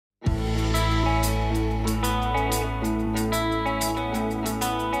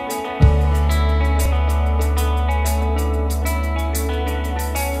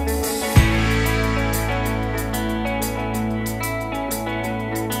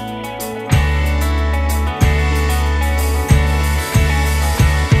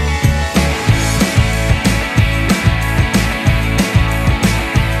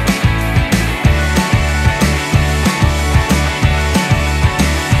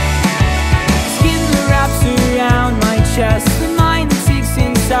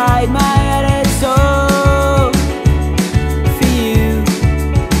inside my head, it's all for you.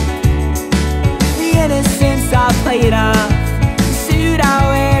 The innocence I played off, the suit I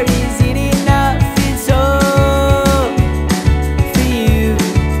wear, is it enough? It's all for you.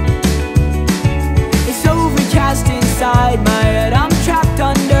 It's overcast inside my head, I'm trapped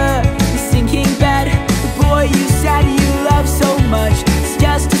under the sinking bed. The boy you said you love so much, it's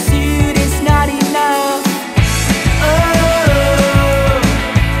just a suit, it's not enough. Oh,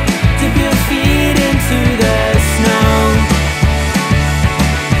 dip your feet into the snow.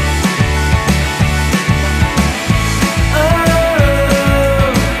 Oh,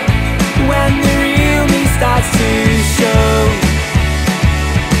 when the real me starts to show.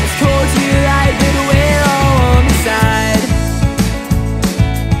 It's cold to light, but we're all warm inside.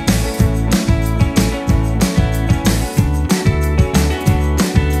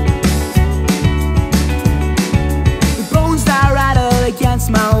 The bones that rattle against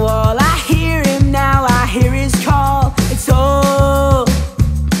my wall, I hear him now, I hear his call. It's all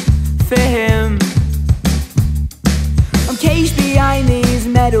for him. I'm caged behind these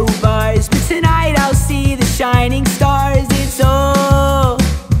metal bars, but tonight I'll see the shining stars.